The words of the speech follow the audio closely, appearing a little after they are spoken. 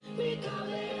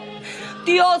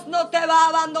Dios no te va a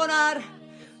abandonar.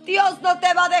 Dios no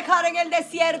te va a dejar en el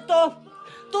desierto.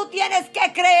 Tú tienes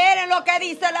que creer en lo que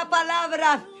dice la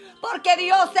palabra, porque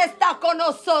Dios está con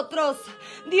nosotros.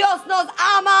 Dios nos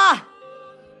ama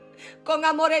con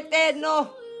amor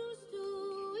eterno.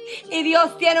 Y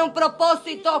Dios tiene un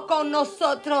propósito con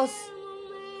nosotros.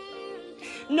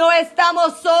 No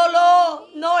estamos solos,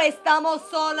 no estamos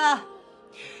solas.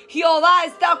 Jehová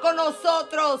está con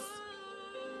nosotros.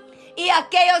 Y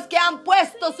aquellos que han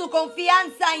puesto su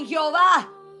confianza en Jehová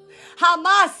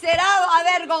jamás serán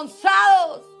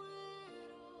avergonzados.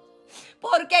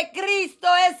 Porque Cristo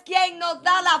es quien nos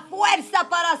da la fuerza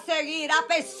para seguir. A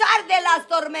pesar de las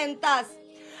tormentas,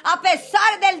 a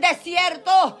pesar del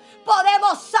desierto,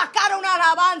 podemos sacar una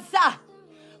alabanza.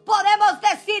 Podemos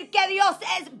decir que Dios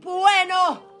es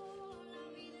bueno.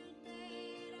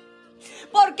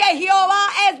 Porque Jehová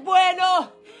es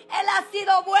bueno. Él ha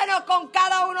sido bueno con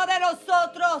cada uno de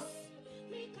nosotros.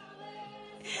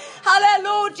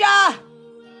 Aleluya.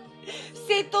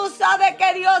 Si tú sabes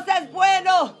que Dios es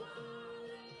bueno,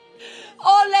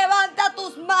 oh, levanta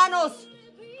tus manos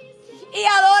y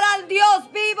adora al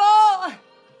Dios vivo.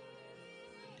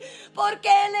 Porque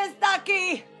Él está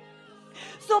aquí.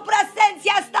 Su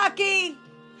presencia está aquí.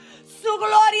 Su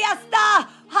gloria está,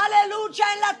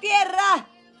 aleluya, en la tierra.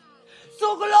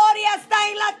 Su gloria está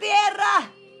en la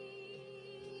tierra.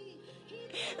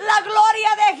 La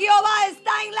gloria de Jehová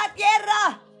está en la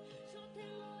tierra.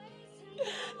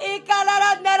 Y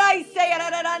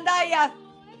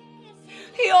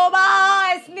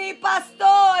Jehová es mi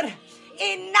pastor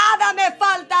y nada me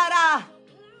faltará.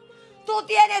 Tú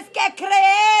tienes que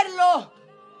creerlo.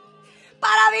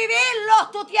 Para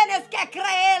vivirlo, tú tienes que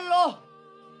creerlo.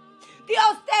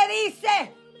 Dios te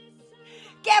dice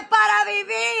que para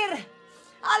vivir,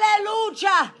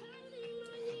 aleluya,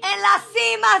 en las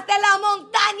cimas de la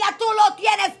montaña, tú lo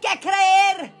tienes que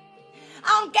creer.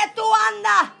 Aunque tú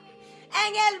andas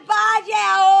en el valle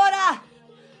ahora,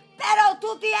 pero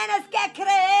tú tienes que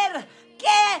creer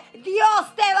que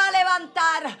Dios te va a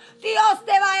levantar, Dios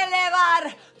te va a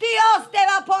elevar, Dios te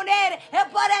va a poner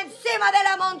por encima de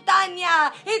la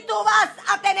montaña y tú vas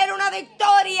a tener una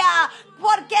victoria,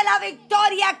 porque la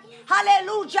victoria,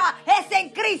 aleluya, es en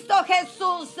Cristo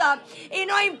Jesús. Y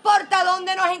no importa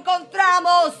dónde nos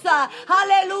encontramos,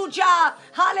 aleluya,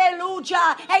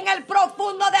 aleluya, en el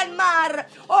profundo del mar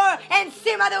o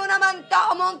encima de una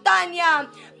montaña,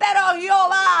 pero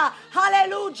Jehová,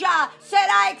 aleluya,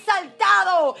 será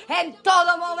exaltado en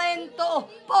todo momento,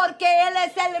 porque Él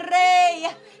es el Rey,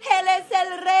 Él es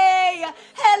el Rey,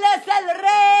 Él es el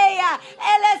Rey,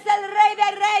 Él es el Rey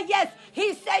de reyes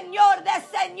y Señor de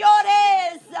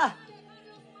señores.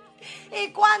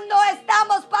 Y cuando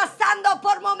estamos pasando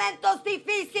por momentos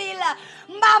difíciles,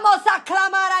 vamos a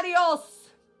clamar a Dios.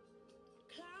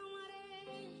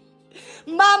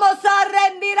 Vamos a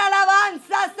rendir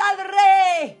alabanzas al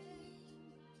Rey.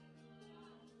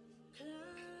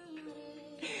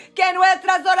 Que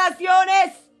nuestras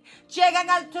oraciones lleguen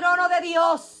al trono de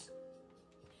Dios.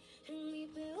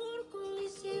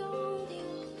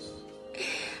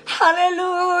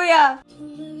 Aleluya.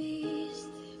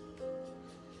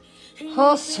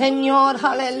 Oh Señor,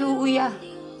 aleluya.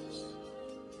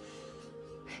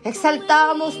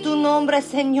 Exaltamos tu nombre,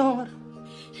 Señor.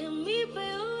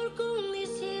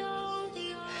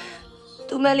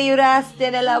 Tú me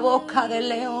libraste de la boca del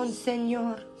león,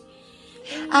 Señor.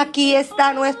 Aquí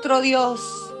está nuestro Dios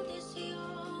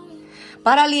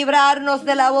para librarnos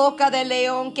de la boca del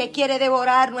león que quiere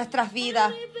devorar nuestras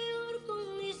vidas.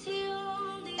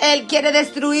 Él quiere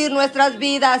destruir nuestras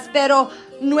vidas, pero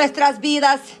nuestras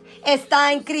vidas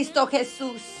están en Cristo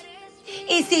Jesús.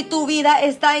 Y si tu vida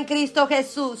está en Cristo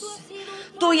Jesús,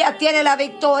 tú ya tienes la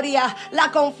victoria,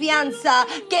 la confianza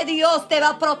que Dios te va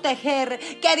a proteger,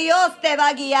 que Dios te va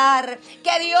a guiar,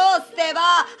 que Dios te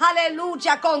va,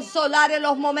 aleluya, a consolar en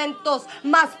los momentos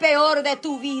más peor de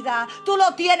tu vida. Tú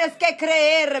lo tienes que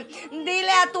creer.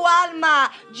 Dile a tu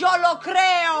alma, yo lo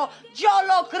creo. Yo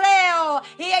lo creo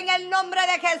y en el nombre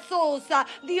de Jesús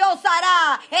Dios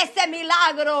hará ese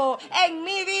milagro en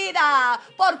mi vida,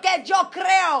 porque yo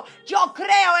creo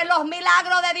en los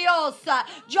milagros de Dios,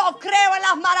 yo creo en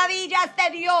las maravillas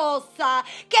de Dios,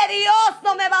 que Dios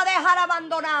no me va a dejar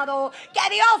abandonado, que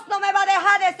Dios no me va a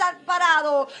dejar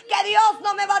desamparado, que Dios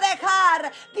no me va a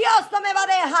dejar, Dios no me va a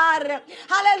dejar.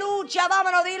 Aleluya,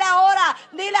 vámonos, dile ahora,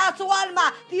 dile a su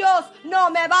alma, Dios no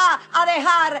me va a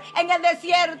dejar en el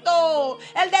desierto.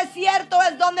 El desierto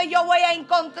es donde yo voy a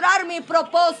encontrar mi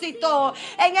propósito.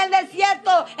 En el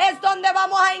desierto es donde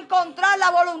vamos a encontrar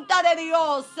la voluntad de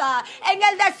Dios. En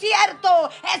el desierto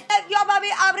Dios va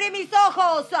a abrir mis ojos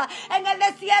ojos. En el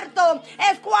desierto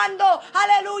es cuando,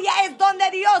 aleluya, es donde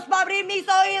Dios va a abrir mis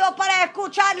oídos para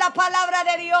escuchar la palabra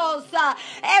de Dios.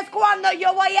 Es cuando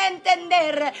yo voy a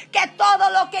entender que todo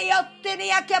lo que yo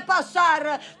tenía que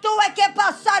pasar, tuve que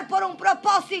pasar por un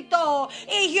propósito.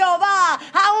 Y Jehová,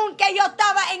 aunque yo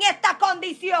estaba en esta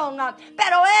condición,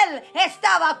 pero Él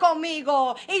estaba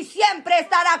conmigo y siempre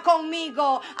estará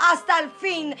conmigo hasta el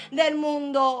fin del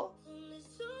mundo.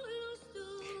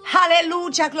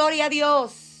 Aleluya, gloria a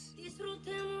Dios.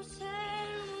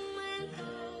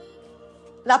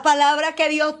 La palabra que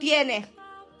Dios tiene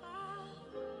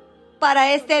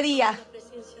para este día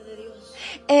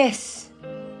es: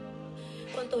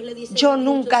 yo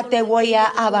nunca te voy a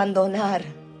abandonar.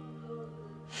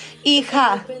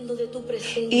 Hija,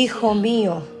 hijo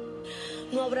mío,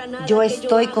 yo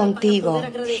estoy contigo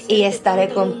y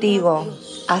estaré contigo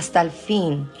hasta el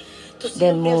fin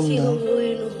del mundo.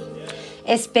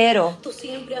 Espero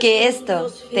que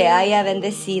esto te haya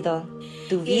bendecido,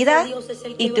 tu vida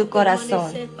y tu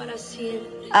corazón.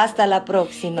 Hasta la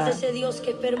próxima.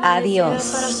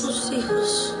 Adiós.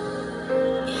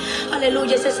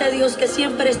 Aleluya, es ese Dios que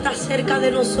siempre está cerca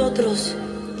de nosotros,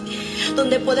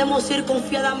 donde podemos ir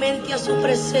confiadamente a su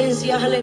presencia.